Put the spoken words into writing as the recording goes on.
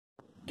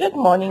Good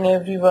morning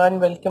everyone,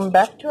 welcome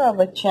back to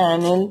our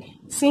channel.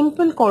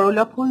 Simple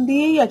করলা ফুল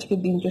দিয়েই আজকে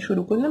দিনটা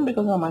শুরু করলাম,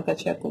 বিকজ আমার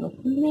কাছে আর কোনো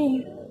ফুল নেই।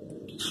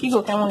 কি গো,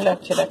 কেমন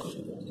লাগছে? দেখো,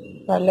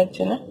 ভালো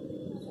লাগছে না?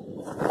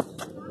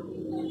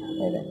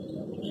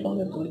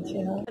 সুন্দর তুলছে।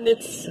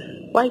 ইটস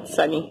কোয়াইট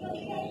সানি,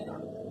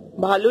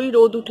 ভালোই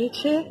রোদ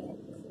উঠেছে।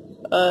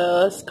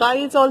 Sky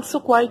is also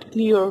quite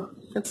clear,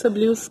 it's a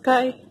blue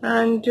sky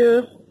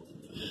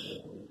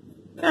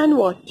and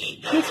what?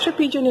 Mr.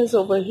 Pigeon is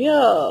over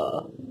here.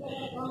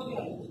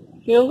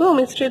 You go,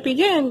 Mr.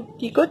 Pigeon.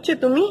 की करछे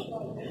तुमी?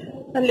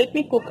 And let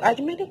me cook. आज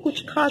मैं कुछ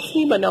खास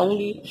नहीं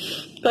बनाऊंगी,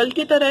 कल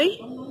की तरह ही,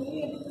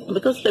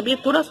 बिकॉज तबीयत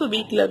थोड़ा सा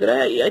वीक लग रहा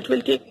है। It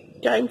will take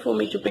time for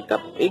me to pick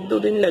up, 1-2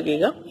 दिन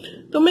लगेगा।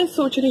 तो मैं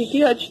सोच रही थी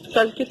आज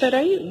कल की तरह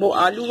ही वो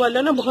आलू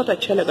वाला ना बहुत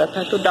अच्छा लगा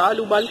था, तो दाल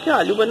उबाल के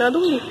आलू बना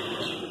दूंगी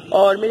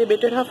और मेरे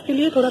बेटर हाफ के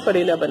लिए थोड़ा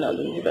करेला बना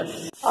लूंगी बस।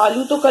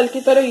 आलू तो कल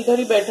की तरह इधर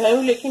ही बैठा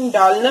हूँ, लेकिन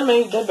दाल ना मैं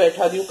इधर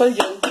बैठा दी हूँ। कल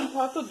जल्दी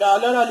था तो दाल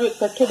और आलू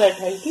इकट्ठे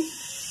बैठाई थी,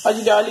 आज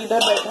दाल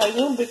इधर बैठाई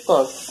हूँ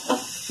because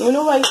you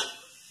know why.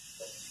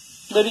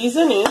 The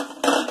reason is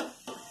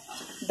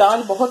दाल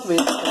बहुत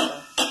वेस्ट हो रहा है।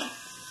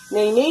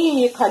 नहीं,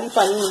 ये खाली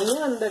पानी नहीं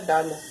है, अंदर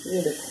दाल है। ये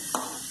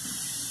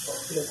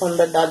देखो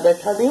अंदर दाल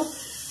बैठा दी हूँ,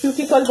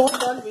 क्योंकि कल बहुत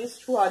दाल वेस्ट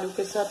हुआ आलू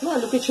के साथ ना,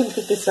 आलू के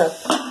छिलके के साथ।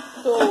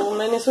 तो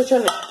मैंने सोचा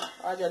नहीं,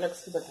 आज अलग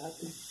से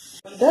बताती हूँ।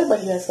 इधर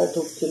बढ़िया सा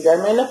धूप खिल जाए।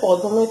 मैं ना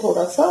पौधों में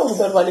थोड़ा सा,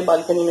 उधर वाली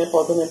बालकनी में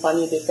पौधों में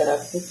पानी देकर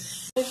रखती हूँ।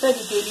 इतना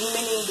डिटेलिंग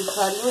में नहीं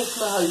दिखा रही हूँ।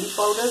 इसमें हल्दी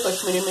पाउडर,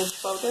 कश्मीरी मिर्च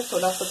पाउडर,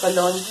 थोड़ा सा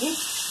कलौंजी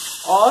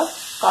और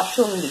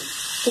काशुंदी,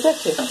 ठीक है।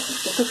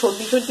 একটু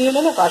সর্দি সর্দি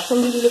হলে না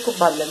কাশুন্দি দিলে খুব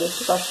ভালো লাগে।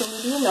 একটু কাশুন্দি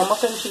দিয়ে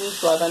নমক এন্ড চিনি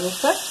স্বাদ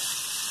অনুসার,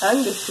 एंड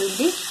दिस विल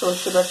बी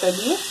সর্ষে বাটা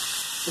দিয়ে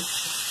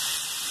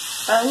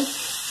एंड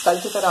कल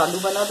की तरह आलू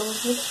बना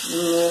दूंगी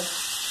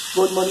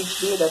गोलमरीच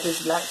दिए, दैट इज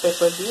ब्लैक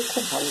पेपर दिए,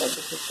 खूब भालो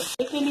लगे।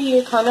 इसके लिए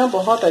ये खाना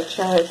बहुत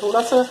अच्छा है।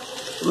 थोड़ा सा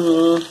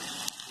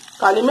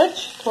काली मिर्च,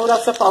 थोड़ा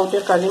सा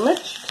पाउडर काली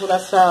मिर्च, थोड़ा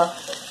सा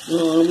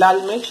लाल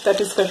मिर्च,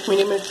 दैट इज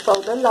कश्मीरी मिर्च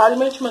पाउडर। लाल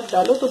मिर्च मत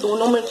डालो तो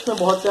दोनों मिर्च में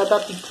बहुत ज्यादा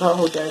तीखा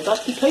हो जाएगा।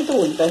 तीखा ही तो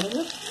बोलता है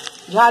ना,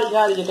 झाल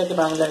झाल যেটাকে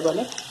বাংলায়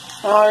বলে।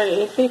 और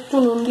একটু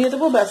নুন দিয়ে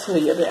দেবো, ব্যাস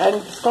হয়ে যাবে। एंड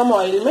कम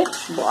ऑयल में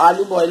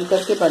आलू बॉईल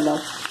करके बनाओ,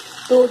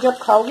 तो जब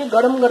खाओगे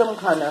गरम गरम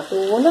खाना तो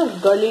वो ना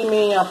गले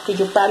में आपके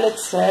जो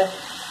पैलेट्स है,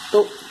 तो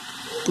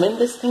when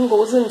this thing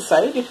goes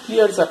inside it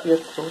clears up your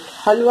throat।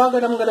 हलवा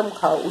गरम गरम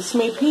खाओ,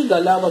 उसमें भी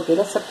गला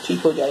वगैरह सब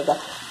ठीक हो जाएगा,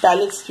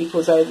 पैलेट्स ठीक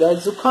हो जाएगा,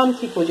 जुकाम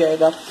ठीक हो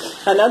जाएगा।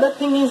 अनदर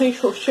थिंग इज ये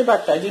सर्षे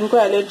बाटा, जिनको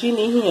एलर्जी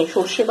नहीं है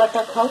सर्षे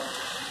बाटा खाओ।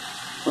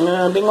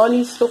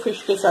 बंगालीज तो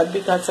फिश के साथ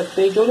भी खा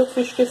सकते हैं, जो लोग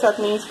फिश के साथ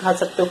नहीं खा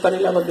सकते हो,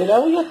 करेला वगैरह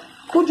हो या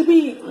कुछ भी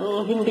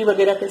भिंडी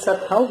वगैरह के साथ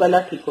खाओ, गला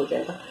ठीक हो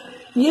जाएगा।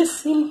 ये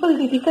सिंपल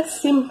दीदी का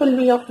सिंपल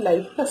वे ऑफ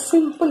लाइफ का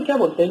सिंपल क्या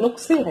बोलते हैं,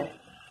 नुस्खे है,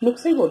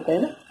 नुस्खे ही बोलते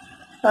हैं ना।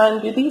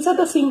 And these are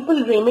the simple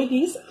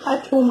remedies,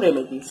 at home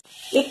remedies.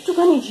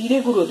 একটুখানি জিরে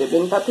গুঁড়ো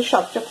দেবেন, তাতে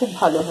স্বাদটা খুব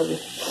ভালো হবে।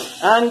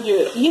 एंड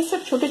ये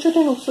सब छोटे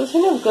छोटे नुस्खे से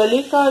ना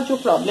गले का जो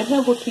प्रॉब्लम है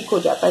वो ठीक हो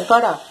जाता है।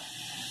 काढ़ा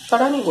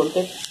काढ़ा नहीं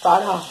बोलते,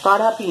 काढ़ा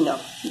काढ़ा पीना,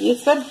 ये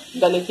सब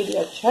गले के लिए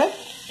अच्छा है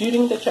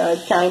during the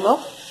time of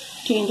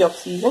change off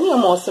season या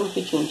मौसम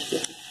के चेंज के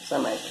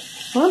समय,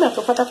 है ना।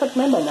 तो फटाफट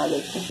मैं बना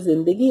लेती हूँ।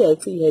 जिंदगी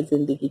ऐसी है,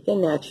 जिंदगी का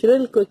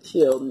नेचुरल कुछ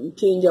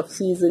चेंज ऑफ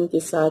सीजन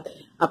के साथ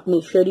अपने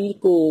शरीर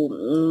को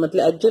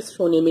मतलब एडजस्ट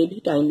होने में भी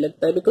टाइम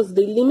लगता है। बिकॉज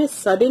दिल्ली में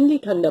सडनली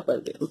ठंडा पड़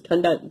गई,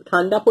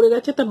 ठंडा पड़े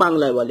गए तो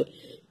बांग्लाয় बोले,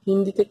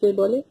 हिंदी থেকে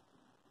बोले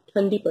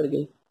ठंडी पड़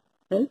गई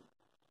है।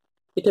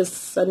 It has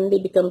suddenly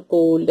become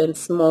cold and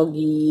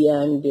smoggy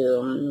and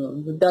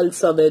dull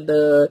sa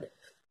weather।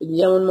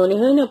 যেমন মনে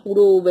হয় না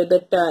পুরো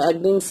ওয়েদারটা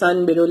একদিন সান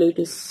বেরোলে it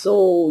is so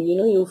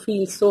you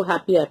feel so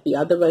happy,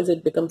 otherwise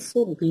it becomes so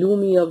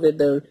gloomy a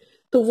weather।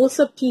 तो वो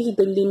सब चीज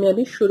दिल्ली में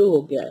अभी शुरू हो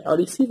गया है, और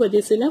इसी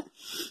वजह से ना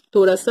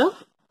थोड़ा सा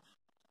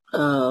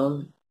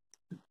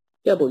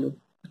क्या बोलूं,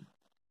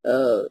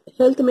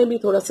 हेल्थ में भी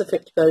थोड़ा सा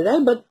इफेक्ट कर रहा है।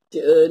 But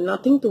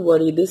nothing to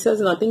worry, this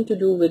has nothing to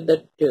do with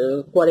that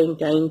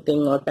quarantine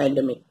thing और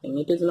pandemic thing,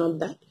 it is not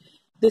that,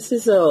 this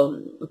is a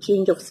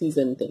change off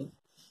season thing.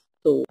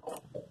 তো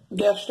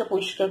গ্যাসটা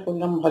পরিষ্কার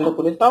করলাম ভালো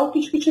করে, তাও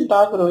কিছু কিছু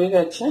দাগ রয়ে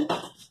গেছে,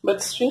 বাট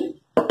স্টিল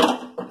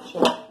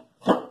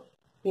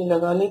ये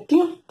लगा लेती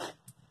हूँ।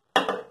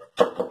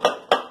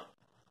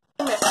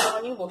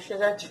 मैक्रोनी बसे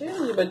गए,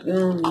 ये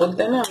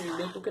बोलते हैं ना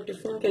बेटू के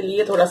टिफिन के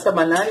लिए थोड़ा सा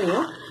बना रही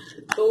हूँ।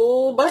 तो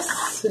बस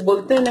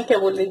बोलते हैं ना, क्या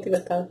बोल रही थी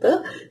बताओ तो,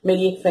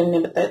 मेरी एक फ्रेंड ने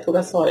बताया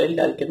थोड़ा सा ऑयल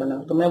डाल के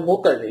बनाओ, तो मैं वो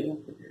कर रही हूँ।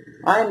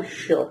 I am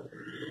sure,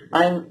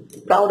 I am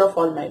proud of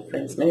all my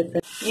friends, मेरे फ्रेंड।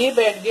 ये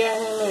बैठ गया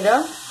है मेरा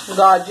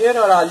गाजर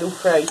और आलू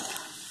फ्राई,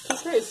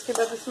 ठीक है। इसके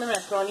बाद इसमें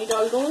मैक्रोनी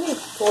डाल दूंगी,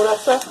 थोड़ा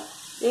सा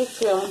एक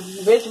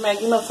वेज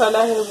मैगी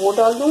मसाला है वो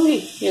डाल दूंगी,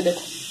 ये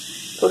देखो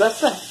थोड़ा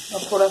सा,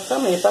 और थोड़ा सा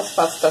मेरे पास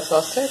पास्ता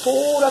सॉस है,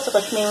 थोड़ा सा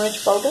कश्मीरी मिर्च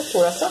पाउडर,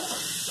 थोड़ा सा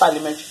काली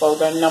मिर्च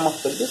पाउडर, नमक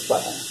पर भी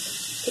स्वाद आना,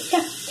 ठीक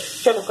है।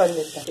 चलो कर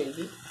लेते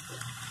हैं।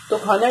 तो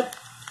खाना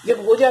जब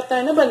हो जाता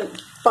है ना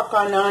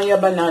पकाना या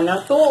बनाना,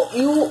 तो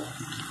you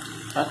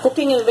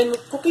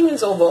cooking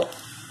is over,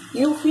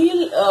 you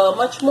feel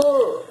much more,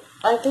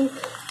 I think,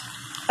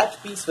 at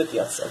peace। peace with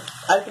yourself.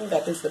 I think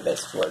that is the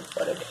best word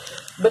for it,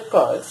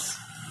 because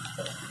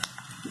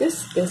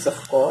this is of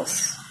course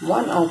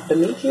one of the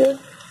major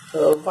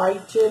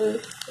vital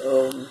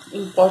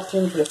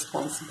important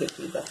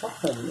responsibilities of a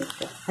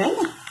homemaker, है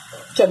ना?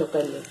 चलो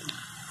कर लेते हैं.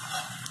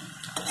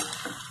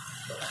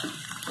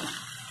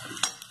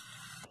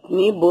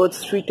 नहीं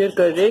birds Twitter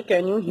कर रहे,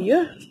 can you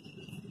here?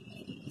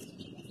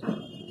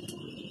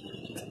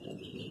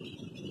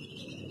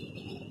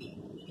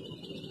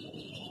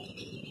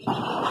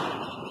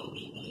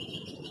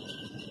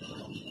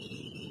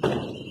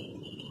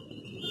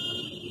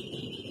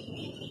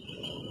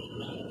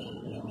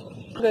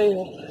 गए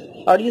हो.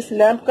 और इस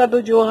लैंप का तो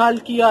जो हाल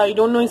किया, आई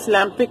डोंट नो इस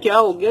लैंप पे क्या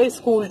हो गया.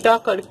 इसको उल्टा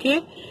करके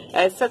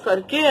ऐसा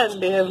करके and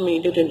they have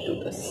made it into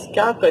this.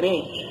 क्या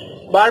करें,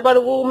 बार बार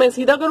वो मैं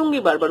सीधा करूंगी,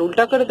 बार बार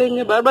उल्टा कर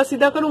देंगे, बार बार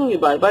सीधा करूंगी,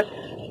 बार बार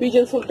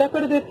पिजन्स उल्टा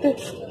कर देते.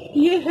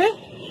 ये है.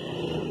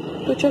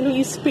 तो चलो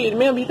इस पेड़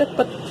में अभी तक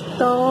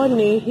पत्ता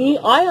नहीं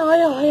आया.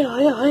 आया आया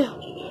आया आया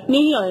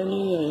नहीं आया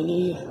नहीं आया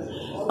नहीं आया.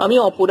 আমি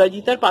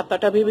অপরাজিতার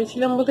পাতাটা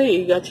ভেবেছিলাম বোধহয়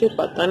এই গাছের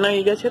পাতা, না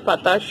এই গাছের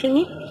পাতা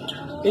আসেনি.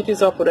 It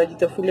is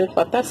अपराजिता फूलेर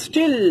पाता.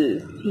 Still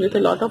with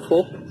a lot of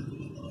hope.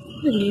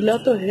 गीला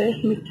तो है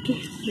मिट्टी,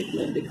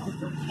 देखो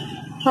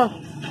हाँ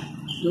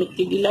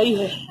मिट्टी गीला ही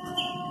है.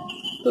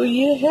 तो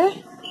ये है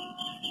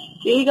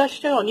এই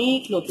গাছটা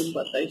অনেক নতুন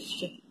পাতা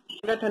এসছে.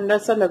 ठंडा ठंडा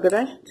सा लग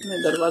रहा है. मैं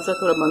दरवाजा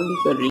थोड़ा बंद ही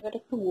कर रही हूँ.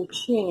 একটু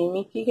বসিয়ে নি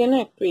মিট্টিকে না,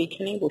 একটু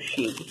এইখানেই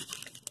বসিয়ে দিই,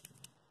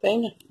 তাই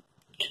না?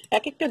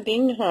 এক একটা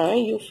দিন হয়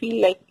you feel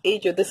like এই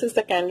যে this is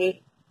the candle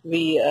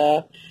we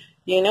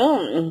you know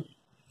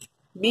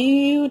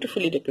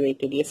beautifully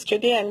decorated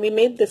yesterday and we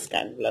made this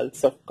candles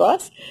of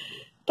course.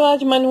 तो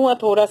आज मन हुआ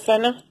थोड़ा सा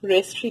ना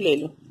रेस्ट ही ले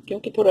लूं,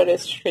 क्योंकि थोड़ा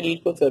रेस्ट शरीर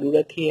को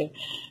जरूरत ही है.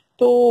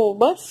 तो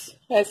बस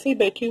ऐसे ही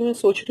बैठी हुई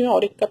सोच रही हूँ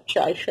और एक कप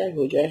चाय शाय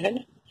हो जाए, है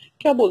ना?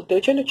 क्या बोलते हो?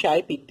 चलो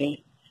चाय पीते हैं,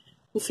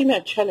 उसी में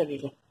अच्छा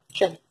लगेगा.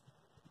 चलो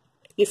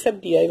ये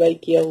सब DIY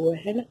किया हुआ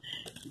है ना.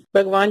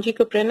 भगवान जी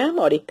को प्रणाम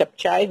और एक कप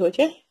चाय हो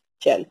जाए.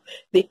 चलो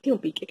देखती हूँ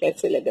पी के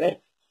कैसे लग रहा है.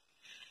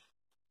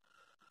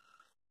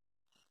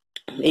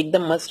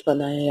 एकदम मस्त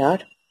बना है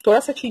यार. थोड़ा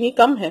सा चीनी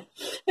कम है.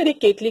 अरे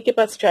केतली के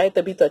पास चाय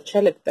तभी तो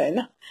अच्छा लगता है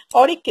ना.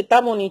 और एक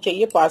किताब होनी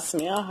चाहिए पास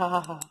में. हाँ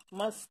हाँ हाँ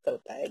मस्त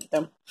होता है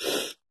एकदम.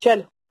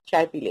 चलो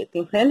चाय पी लेती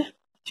हूँ, है ना?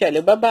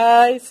 चलो bye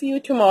bye, C you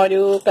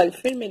tomorrow. कल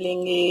फिर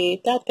मिलेंगे.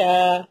 टाटा.